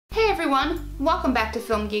everyone, welcome back to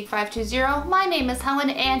FilmGeek520. My name is Helen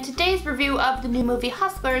and today's review of the new movie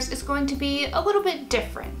Hustlers is going to be a little bit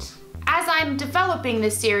different. As I'm developing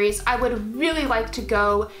this series, I would really like to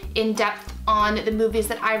go in depth on the movies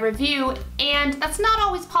that I review, and that's not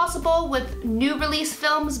always possible with new release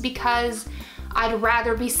films because I'd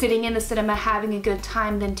rather be sitting in the cinema having a good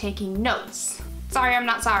time than taking notes. Sorry, I'm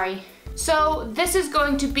not sorry. So this is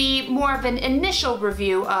going to be more of an initial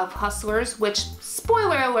review of Hustlers, which,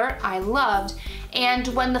 spoiler alert, I loved, and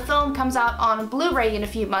when the film comes out on Blu-ray in a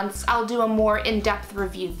few months, I'll do a more in-depth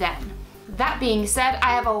review then. That being said,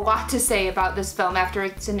 I have a lot to say about this film after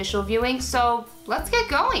its initial viewing, so let's get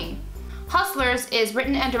going. Hustlers is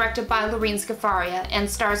written and directed by Lorene Scafaria and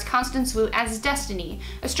stars Constance Wu as Destiny,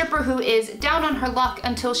 a stripper who is down on her luck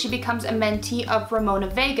until she becomes a mentee of Ramona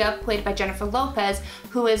Vega, played by Jennifer Lopez,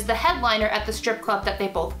 who is the headliner at the strip club that they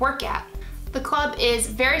both work at. The club is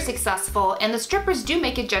very successful and the strippers do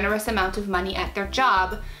make a generous amount of money at their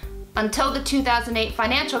job, until the 2008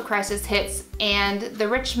 financial crisis hits and the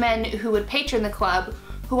rich men who would patron the club,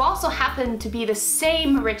 who also happen to be the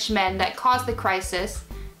same rich men that caused the crisis,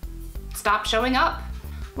 stop showing up.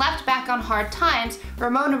 Left back on hard times,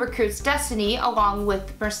 Ramona recruits Destiny along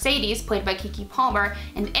with Mercedes, played by Keke Palmer,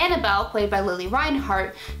 and Annabelle, played by Lily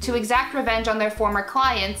Reinhart, to exact revenge on their former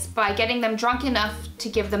clients by getting them drunk enough to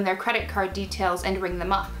give them their credit card details and ring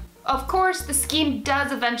them up. Of course, the scheme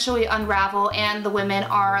does eventually unravel and the women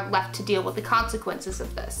are left to deal with the consequences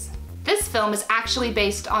of this. This film is actually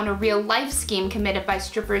based on a real-life scheme committed by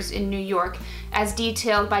strippers in New York, as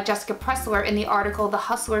detailed by Jessica Pressler in the article The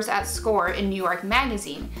Hustlers at Score in New York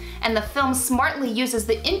Magazine, and the film smartly uses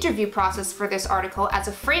the interview process for this article as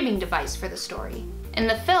a framing device for the story. In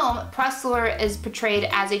the film, Pressler is portrayed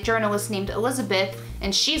as a journalist named Elizabeth,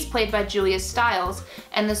 and she's played by Julia Stiles,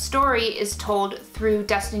 and the story is told through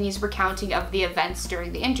Destiny's recounting of the events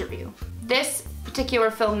during the interview. This particular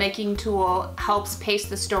filmmaking tool helps pace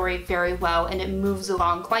the story very well and it moves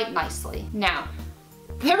along quite nicely. Now,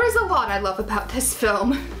 there is a lot I love about this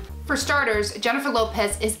film. For starters, Jennifer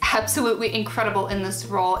Lopez is absolutely incredible in this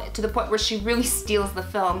role to the point where she really steals the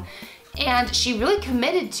film. And she really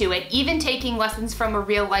committed to it, even taking lessons from a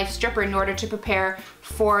real-life stripper in order to prepare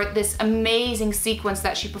for this amazing sequence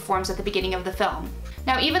that she performs at the beginning of the film.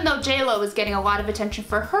 Now, even though J-Lo is getting a lot of attention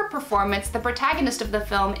for her performance, the protagonist of the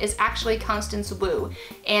film is actually Constance Wu,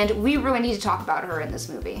 and we really need to talk about her in this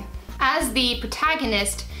movie. As the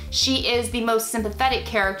protagonist, she is the most sympathetic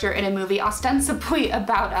character in a movie ostensibly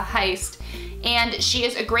about a heist, and she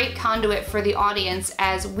is a great conduit for the audience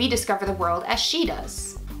as we discover the world as she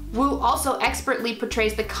does. Wu also expertly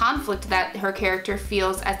portrays the conflict that her character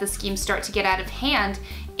feels as the schemes start to get out of hand,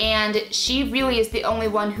 and she really is the only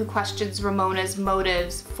one who questions Ramona's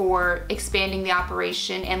motives for expanding the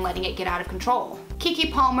operation and letting it get out of control.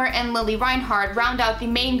 Keke Palmer and Lily Reinhart round out the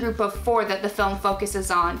main group of four that the film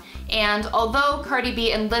focuses on, and although Cardi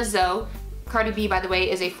B and Lizzo, Cardi B by the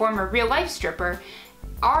way is a former real-life stripper,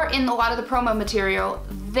 are in a lot of the promo material,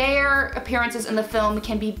 their appearances in the film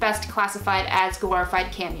can be best classified as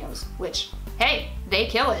glorified cameos, which, hey, they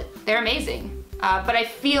kill it. They're amazing. But I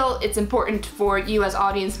feel it's important for you as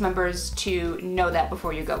audience members to know that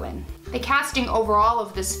before you go in. The casting overall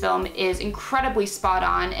of this film is incredibly spot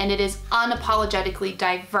on and it is unapologetically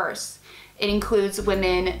diverse. It includes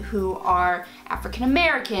women who are African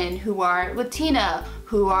American, who are Latina,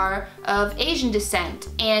 who are of Asian descent,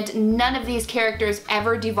 and none of these characters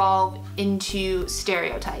ever devolve into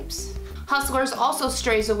stereotypes. Hustlers also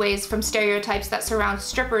strays away from stereotypes that surround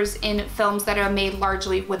strippers in films that are made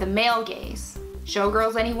largely with a male gaze.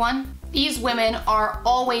 Showgirls, anyone? These women are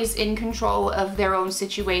always in control of their own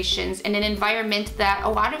situations in an environment that a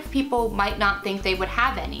lot of people might not think they would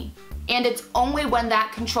have any. And it's only when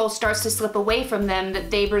that control starts to slip away from them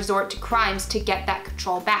that they resort to crimes to get that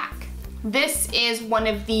control back. This is one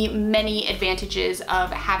of the many advantages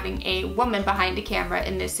of having a woman behind a camera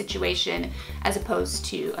in this situation as opposed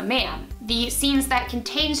to a man. The scenes that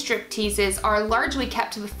contain strip teases are largely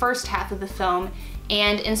kept to the first half of the film,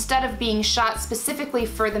 and instead of being shot specifically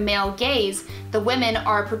for the male gaze, the women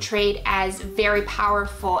are portrayed as very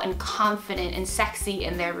powerful and confident and sexy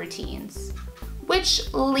in their routines.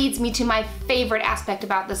 Which leads me to my favorite aspect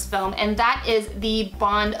about this film, and that is the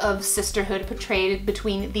bond of sisterhood portrayed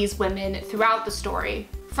between these women throughout the story.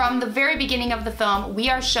 From the very beginning of the film, we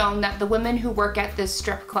are shown that the women who work at this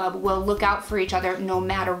strip club will look out for each other no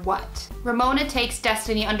matter what. Ramona takes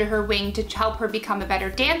Destiny under her wing to help her become a better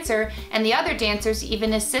dancer, and the other dancers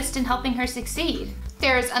even assist in helping her succeed.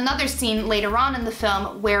 There's another scene later on in the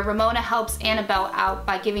film where Ramona helps Annabelle out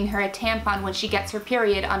by giving her a tampon when she gets her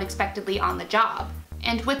period unexpectedly on the job.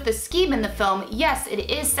 And with the scheme in the film, yes, it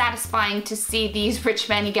is satisfying to see these rich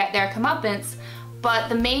men get their comeuppance, but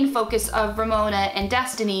the main focus of Ramona and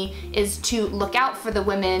Destiny is to look out for the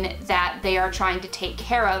women that they are trying to take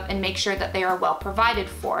care of and make sure that they are well provided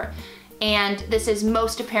for. And this is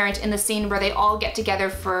most apparent in the scene where they all get together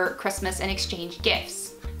for Christmas and exchange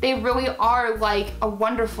gifts. They really are like a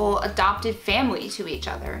wonderful adopted family to each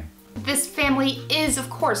other. This family is, of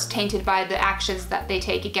course, tainted by the actions that they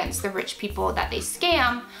take against the rich people that they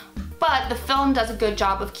scam, but the film does a good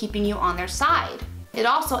job of keeping you on their side. It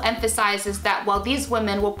also emphasizes that while these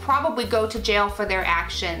women will probably go to jail for their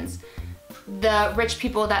actions, the rich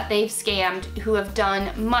people that they've scammed who have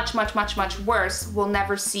done much worse will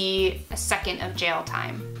never see a second of jail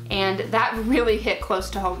time. And that really hit close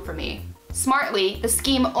to home for me. Smartly, the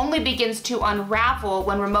scheme only begins to unravel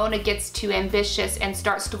when Ramona gets too ambitious and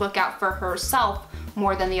starts to look out for herself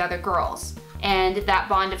more than the other girls, and that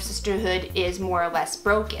bond of sisterhood is more or less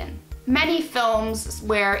broken. Many films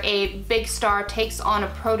where a big star takes on a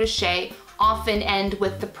protege often end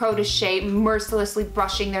with the protege mercilessly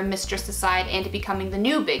brushing their mistress aside and becoming the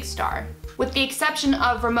new big star. With the exception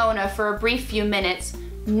of Ramona for a brief few minutes,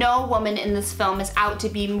 no woman in this film is out to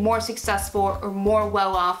be more successful or more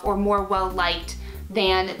well-off or more well-liked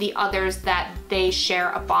than the others that they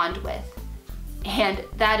share a bond with. And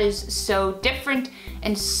that is so different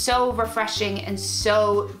and so refreshing and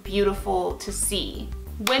so beautiful to see.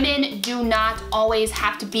 Women do not always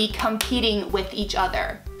have to be competing with each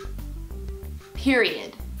other.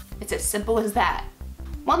 Period. It's as simple as that.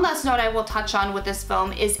 One last note I will touch on with this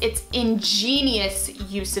film is its ingenious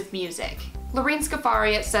use of music. Lorene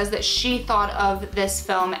Scafaria says that she thought of this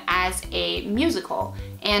film as a musical,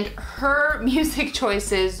 and her music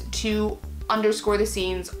choices to underscore the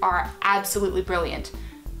scenes are absolutely brilliant.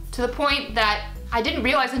 To the point that I didn't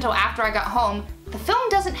realize until after I got home, the film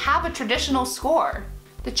doesn't have a traditional score.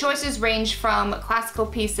 The choices range from classical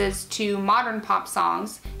pieces to modern pop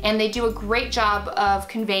songs, and they do a great job of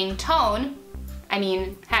conveying tone. I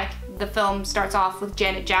mean, heck, the film starts off with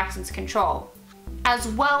Janet Jackson's Control, as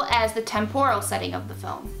well as the temporal setting of the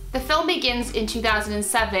film. The film begins in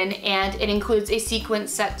 2007, and it includes a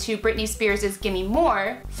sequence set to Britney Spears' Gimme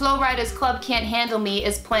More. Flo Rida's Club Can't Handle Me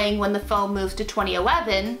is playing when the film moves to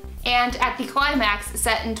 2011, and at the climax,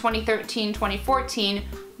 set in 2013-2014,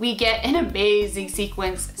 we get an amazing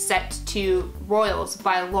sequence set to Royals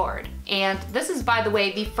by Lorde. And this is, by the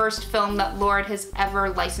way, the first film that Lorde has ever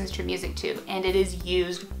licensed her music to, and it is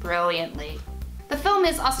used brilliantly. The film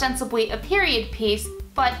is ostensibly a period piece,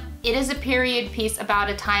 but it is a period piece about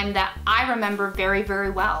a time that I remember very, very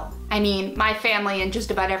well. I mean, my family and just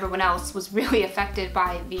about everyone else was really affected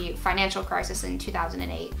by the financial crisis in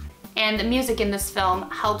 2008. And the music in this film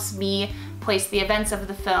helps me place the events of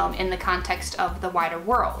the film in the context of the wider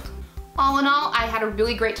world. All in all, I had a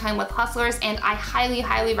really great time with Hustlers, and I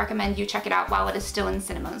highly recommend you check it out while it is still in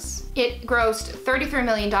cinemas. It grossed $33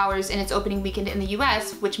 million in its opening weekend in the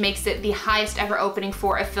US, which makes it the highest ever opening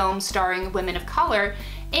for a film starring women of color,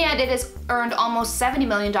 and it has earned almost $70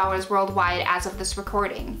 million worldwide as of this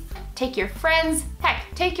recording. Take your friends, heck,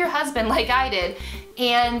 take your husband like I did,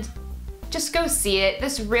 and just go see it.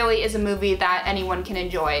 This really is a movie that anyone can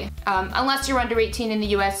enjoy, unless you're under 18 in the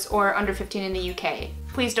US or under 15 in the UK.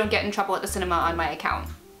 Please don't get in trouble at the cinema on my account.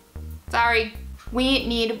 Sorry. We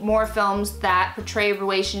need more films that portray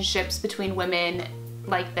relationships between women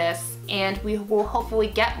like this, and we will hopefully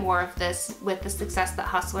get more of this with the success that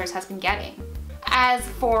Hustlers has been getting. As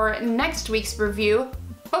for next week's review,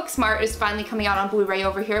 Booksmart is finally coming out on Blu-ray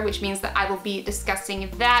over here, which means that I will be discussing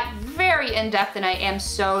that very in-depth, and I am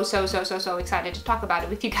so excited to talk about it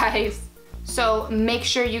with you guys. So make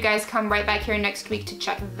sure you guys come right back here next week to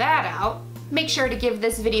check that out. Make sure to give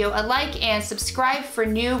this video a like and subscribe for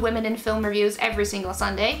new women in film reviews every single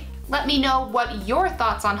Sunday. Let me know what your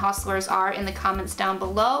thoughts on Hustlers are in the comments down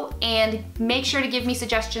below, and make sure to give me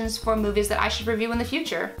suggestions for movies that I should review in the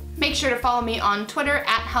future. Make sure to follow me on Twitter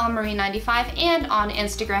at HelenMarie95 and on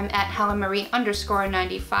Instagram at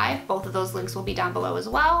HelenMarie_95. Both of those links will be down below as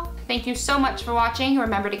well. Thank you so much for watching.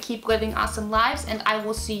 Remember to keep living awesome lives, and I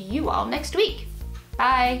will see you all next week.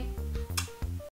 Bye!